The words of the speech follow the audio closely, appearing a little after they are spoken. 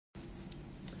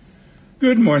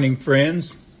Good morning,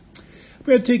 friends. I'm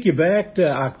going to take you back to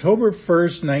October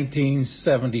 1st,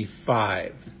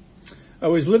 1975. I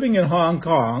was living in Hong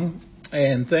Kong,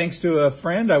 and thanks to a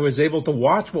friend, I was able to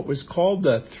watch what was called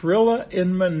the Thrilla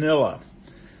in Manila.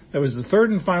 That was the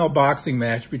third and final boxing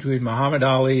match between Muhammad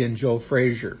Ali and Joe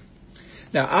Frazier.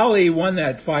 Now, Ali won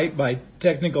that fight by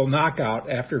technical knockout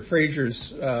after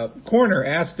Frazier's corner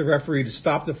asked the referee to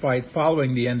stop the fight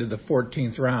following the end of the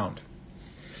 14th round.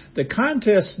 The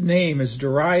contest's name is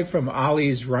derived from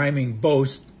Ali's rhyming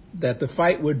boast that the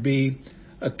fight would be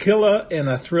a killa and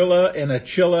a thrilla and a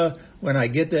chilla when I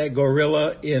get that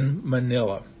gorilla in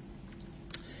Manila.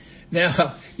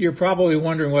 Now, you're probably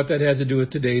wondering what that has to do with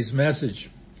today's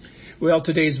message. Well,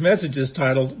 today's message is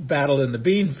titled Battle in the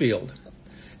Bean Field.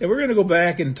 And we're going to go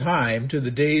back in time to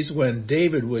the days when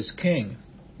David was king.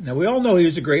 Now, we all know he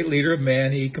was a great leader of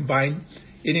men. He combined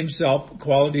in himself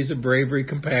qualities of bravery,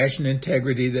 compassion,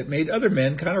 integrity that made other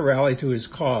men kind of rally to his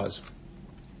cause.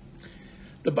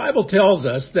 The Bible tells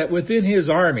us that within his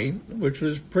army, which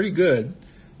was pretty good,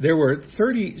 there were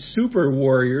 30 super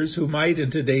warriors who might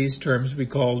in today's terms be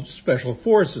called special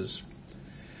forces.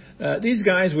 These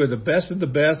guys were the best of the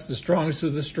best, the strongest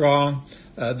of the strong,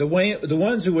 the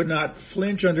ones who would not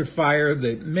flinch under fire,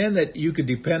 the men that you could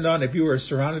depend on if you were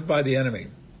surrounded by the enemy.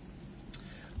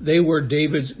 They were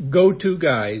David's go-to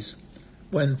guys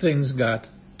when things got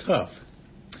tough.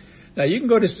 Now, you can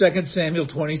go to 2 Samuel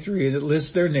 23, and it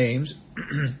lists their names.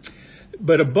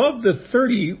 But above the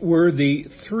 30 were the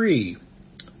three.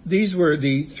 These were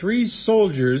the three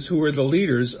soldiers who were the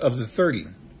leaders of the 30.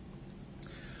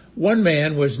 One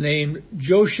man was named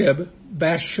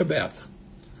Josheb-Basshebeth.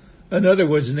 Another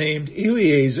was named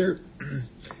Eleazar.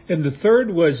 And the third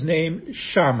was named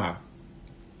Shammah.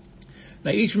 Now,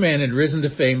 each man had risen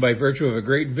to fame by virtue of a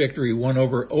great victory won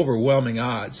over overwhelming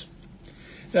odds.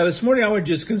 Now, this morning I would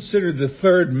just consider the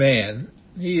third man.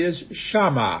 He is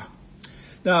Shammah.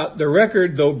 Now, the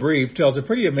record, though brief, tells a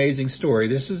pretty amazing story.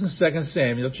 This is in 2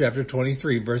 Samuel chapter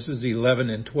 23, verses 11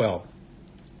 and 12.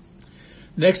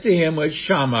 Next to him was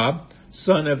Shammah,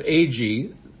 son of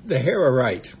Agi, the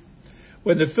Hararite.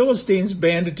 When the Philistines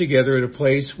banded together at a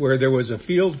place where there was a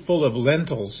field full of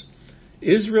lentils,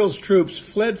 Israel's troops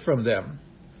fled from them,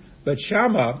 but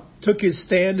Shammah took his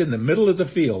stand in the middle of the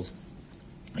field.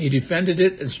 He defended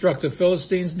it and struck the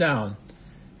Philistines down,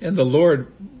 and the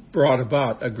Lord brought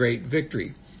about a great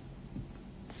victory.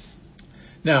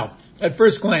 Now, at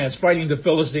first glance, fighting the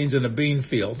Philistines in a bean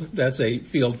field, that's a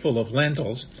field full of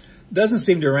lentils, doesn't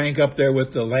seem to rank up there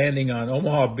with the landing on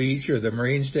Omaha Beach or the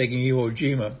Marines taking Iwo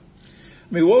Jima.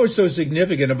 I mean, what was so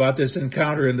significant about this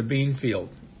encounter in the bean field?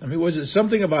 I mean, was it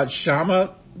something about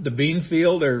Shammah, the bean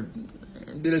field, or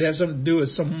did it have something to do with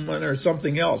someone or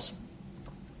something else?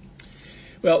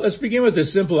 Well, let's begin with a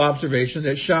simple observation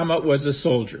that Shammah was a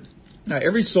soldier. Now,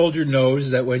 every soldier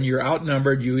knows that when you're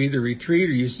outnumbered, you either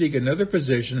retreat or you seek another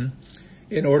position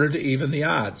in order to even the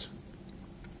odds.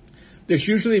 This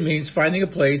usually means finding a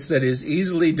place that is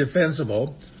easily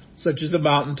defensible, such as a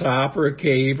mountaintop or a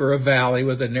cave or a valley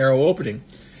with a narrow opening.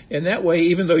 And that way,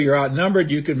 even though you're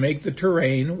outnumbered, you can make the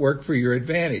terrain work for your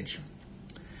advantage.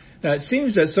 Now, it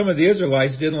seems that some of the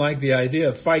Israelites didn't like the idea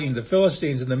of fighting the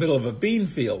Philistines in the middle of a bean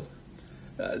field.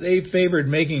 They favored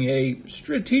making a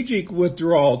strategic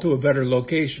withdrawal to a better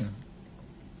location,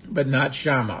 but not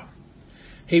Shammah.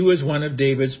 He was one of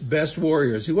David's best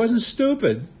warriors. He wasn't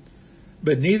stupid,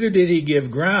 but neither did he give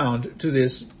ground to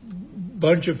this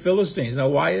bunch of Philistines. Now,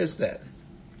 why is that?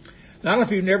 Now, I don't know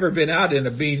if you've never been out in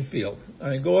a bean field. I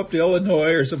mean, go up to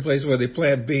Illinois or someplace where they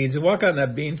plant beans and walk on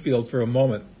that bean field for a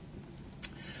moment.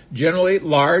 Generally,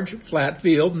 large, flat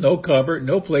field, no cover,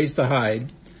 no place to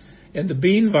hide. And the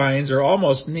bean vines are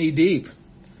almost knee-deep.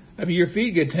 I mean, your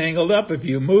feet get tangled up if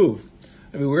you move.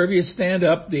 I mean, wherever you stand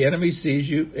up, the enemy sees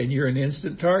you and you're an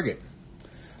instant target.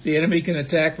 The enemy can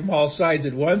attack from all sides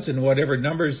at once in whatever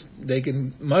numbers they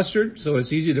can muster, so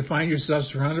it's easy to find yourself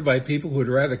surrounded by people who would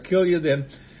rather kill you than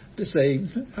to say,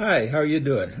 "Hi, how are you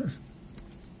doing?"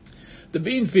 The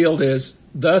bean field is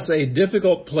thus a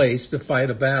difficult place to fight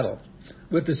a battle,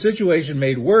 with the situation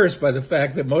made worse by the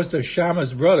fact that most of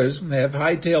Shammah's brothers have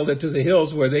hightailed it to the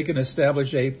hills where they can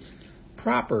establish a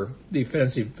proper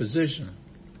defensive position.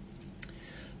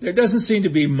 There doesn't seem to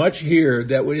be much here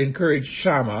that would encourage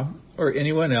Shammah or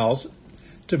anyone else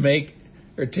to make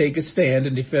or take a stand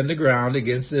and defend the ground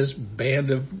against this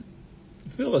band of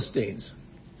Philistines.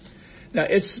 Now,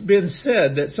 it's been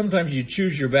said that sometimes you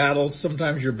choose your battles,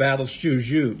 sometimes your battles choose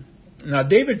you. Now,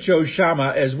 David chose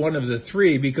Shammah as one of the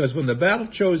three because when the battle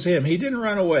chose him, he didn't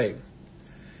run away.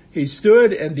 He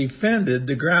stood and defended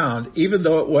the ground, even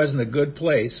though it wasn't a good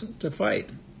place to fight.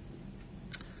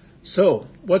 So,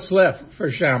 what's left for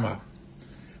Shammah?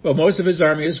 Well, most of his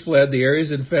army has fled. The area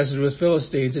is infested with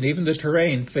Philistines, and even the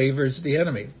terrain favors the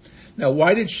enemy. Now,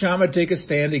 why did Shammah take a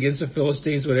stand against the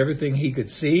Philistines when everything he could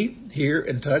see, hear,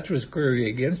 and touch was clearly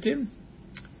against him?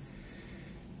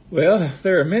 Well,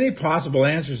 there are many possible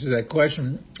answers to that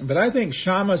question, but I think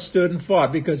Shammah stood and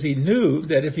fought because he knew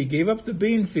that if he gave up the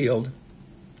bean field,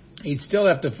 he'd still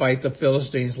have to fight the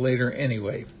Philistines later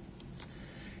anyway.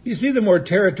 You see, the more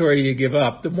territory you give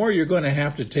up, the more you're going to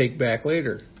have to take back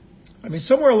later. I mean,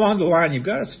 somewhere along the line, you've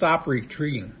got to stop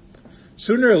retreating.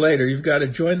 Sooner or later, you've got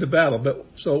to join the battle, but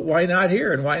so why not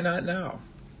here and why not now?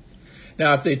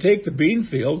 Now, if they take the bean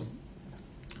field,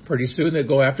 pretty soon they'll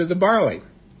go after the barley.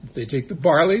 If they take the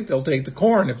barley, they'll take the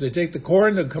corn. If they take the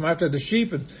corn, they'll come after the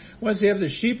sheep. And once they have the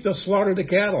sheep, they'll slaughter the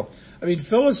cattle. I mean,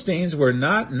 Philistines were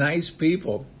not nice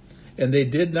people, and they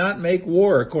did not make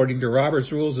war according to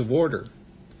Robert's Rules of Order.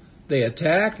 They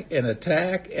attack and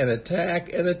attack and attack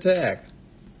and attack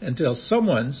until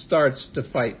someone starts to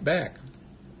fight back.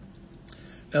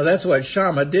 Now, that's what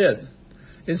Shammah did.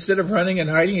 Instead of running and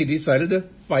hiding, he decided to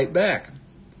fight back.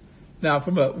 Now,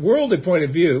 from a worldly point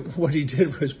of view, what he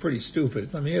did was pretty stupid.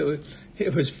 I mean,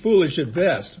 it was foolish at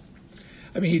best.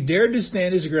 I mean, he dared to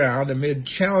stand his ground amid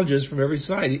challenges from every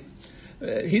side.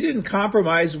 He didn't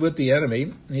compromise with the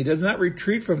enemy. He does not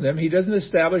retreat from them. He doesn't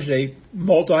establish a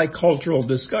multicultural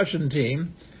discussion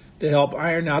team to help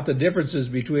iron out the differences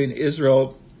between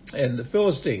Israel and the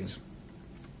Philistines.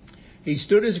 He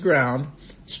stood his ground,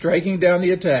 striking down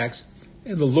the attacks,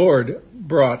 and the Lord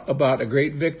brought about a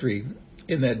great victory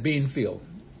in that bean field.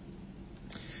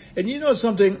 And you know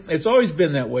something? It's always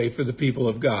been that way for the people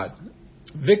of God.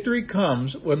 Victory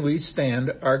comes when we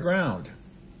stand our ground.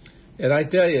 And I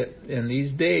tell you, in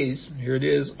these days, here it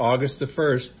is, August the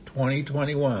 1st,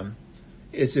 2021,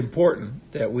 it's important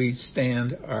that we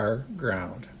stand our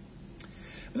ground.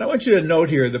 And I want you to note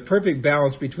here the perfect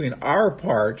balance between our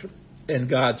part and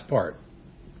God's part.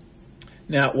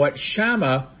 Now, what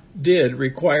Shammah did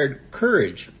required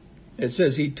courage. It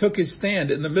says he took his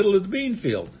stand in the middle of the bean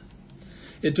field.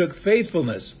 It took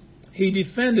faithfulness. He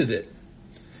defended it.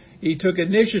 He took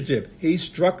initiative. He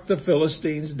struck the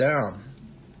Philistines down.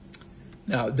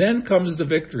 Now, then comes the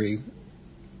victory,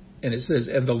 and it says,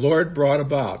 and the Lord brought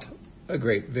about a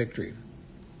great victory.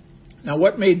 Now,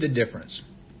 what made the difference?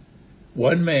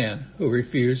 One man who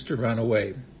refused to run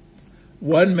away.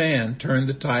 One man turned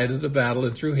the tide of the battle,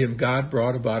 and through him God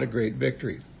brought about a great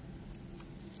victory.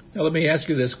 Now let me ask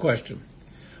you this question.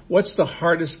 What's the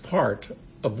hardest part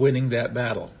of winning that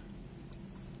battle?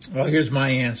 Well, here's my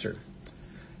answer.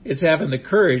 It's having the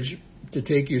courage to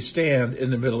take your stand in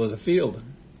the middle of the field.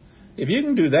 If you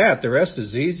can do that, the rest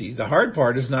is easy. The hard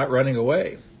part is not running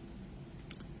away.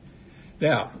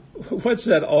 Now, what's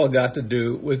that all got to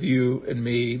do with you and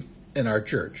me and our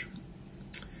church?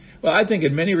 Well, I think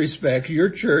in many respects, your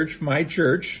church, my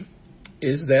church,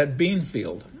 is that bean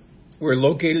field. We're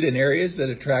located in areas that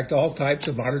attract all types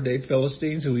of modern-day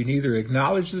Philistines who neither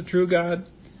acknowledge the true God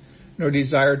nor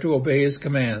desire to obey his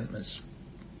commandments.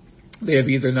 They have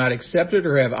either not accepted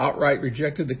or have outright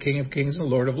rejected the King of Kings and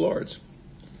Lord of Lords.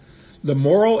 The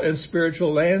moral and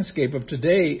spiritual landscape of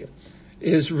today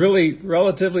is really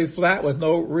relatively flat with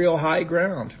no real high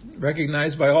ground,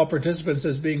 recognized by all participants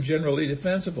as being generally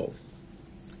defensible.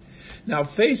 Now,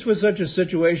 faced with such a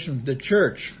situation, the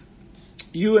church,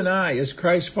 you and I, as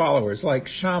Christ followers, like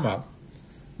Shammah,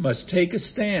 must take a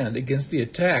stand against the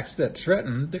attacks that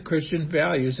threaten the Christian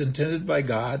values intended by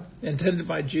God, intended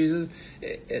by Jesus,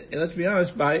 and let's be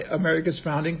honest, by America's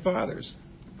founding fathers.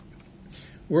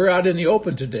 We're out in the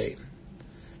open today,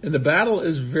 and the battle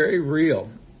is very real,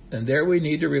 and there we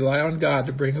need to rely on God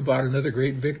to bring about another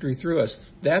great victory through us.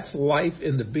 That's life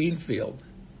in the bean field,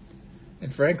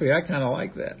 and frankly, I kind of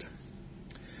like that.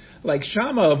 Like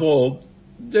Shammah of old,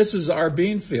 this is our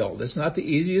bean field. It's not the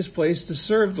easiest place to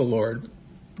serve the Lord,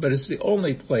 but it's the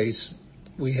only place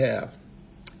we have.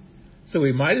 So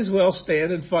we might as well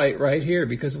stand and fight right here,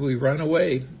 because if we run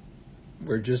away,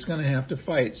 we're just going to have to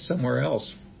fight somewhere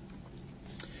else.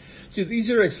 See,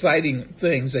 these are exciting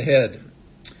things ahead.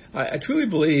 I truly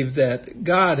believe that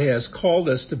God has called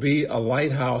us to be a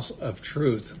lighthouse of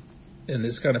truth in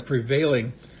this kind of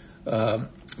prevailing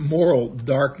moral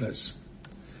darkness.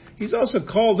 He's also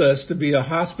called us to be a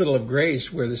hospital of grace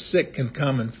where the sick can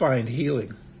come and find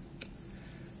healing.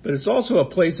 But it's also a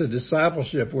place of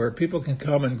discipleship where people can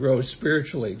come and grow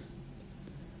spiritually.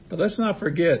 But let's not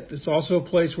forget, it's also a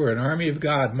place where an army of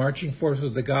God marching forth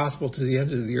with the gospel to the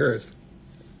ends of the earth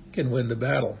can win the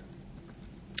battle.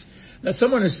 Now,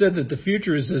 someone has said that the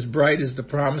future is as bright as the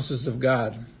promises of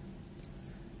God.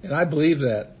 And I believe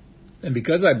that. And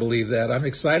because I believe that, I'm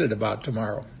excited about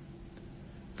tomorrow.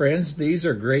 Friends, these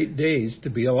are great days to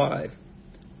be alive,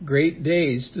 great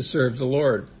days to serve the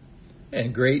Lord,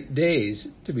 and great days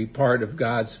to be part of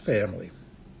God's family.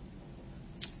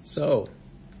 So,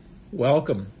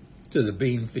 welcome to the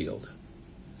bean field.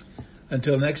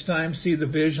 Until next time, see the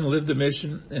vision, live the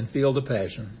mission, and feel the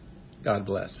passion. God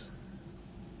bless.